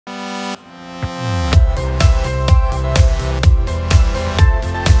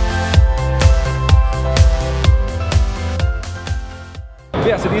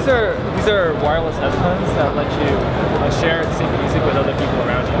Yeah, so these are wireless headphones that let you share and sync music with other people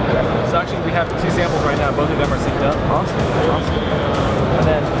around you. So actually we have 2 samples right now, both of them are synced up. Awesome. And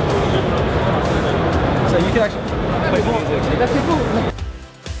then, so you can actually play the music.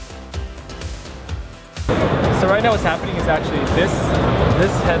 So right now what's happening is actually this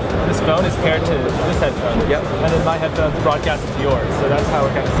phone is paired to this headphone. Yep. And then my headphones broadcast to yours. So that's how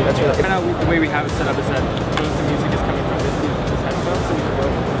we're kind of seeing it. Right now the way we have it set up is that both the music is coming from this headphone, so we can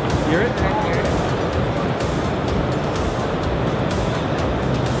both hear it.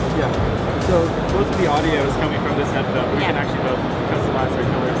 Yeah. So both of the audio is coming from this headphone. We can actually both customize our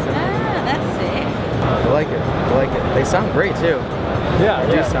colors. So. Ah, that's sick. I like it. I like it. They sound great too. Yeah,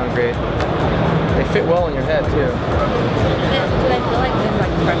 They do sound great. They fit well in your head too. Do they feel like there's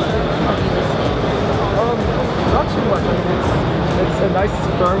like pressure on you listening? Not too much. I mean, it's a nice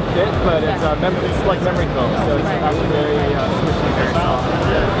firm fit, but it's like memory foam, so it's actually very squishy, very soft.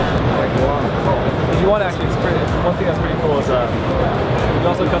 Like wow. If you want to actually, one thing that's pretty cool is you can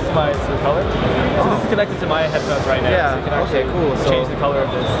also customize the color. So this is connected to my headphones right now. Yeah. So you can actually cool. change the color of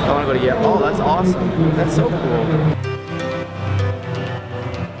this. I want to go to yeah. Oh, that's awesome. That's so cool.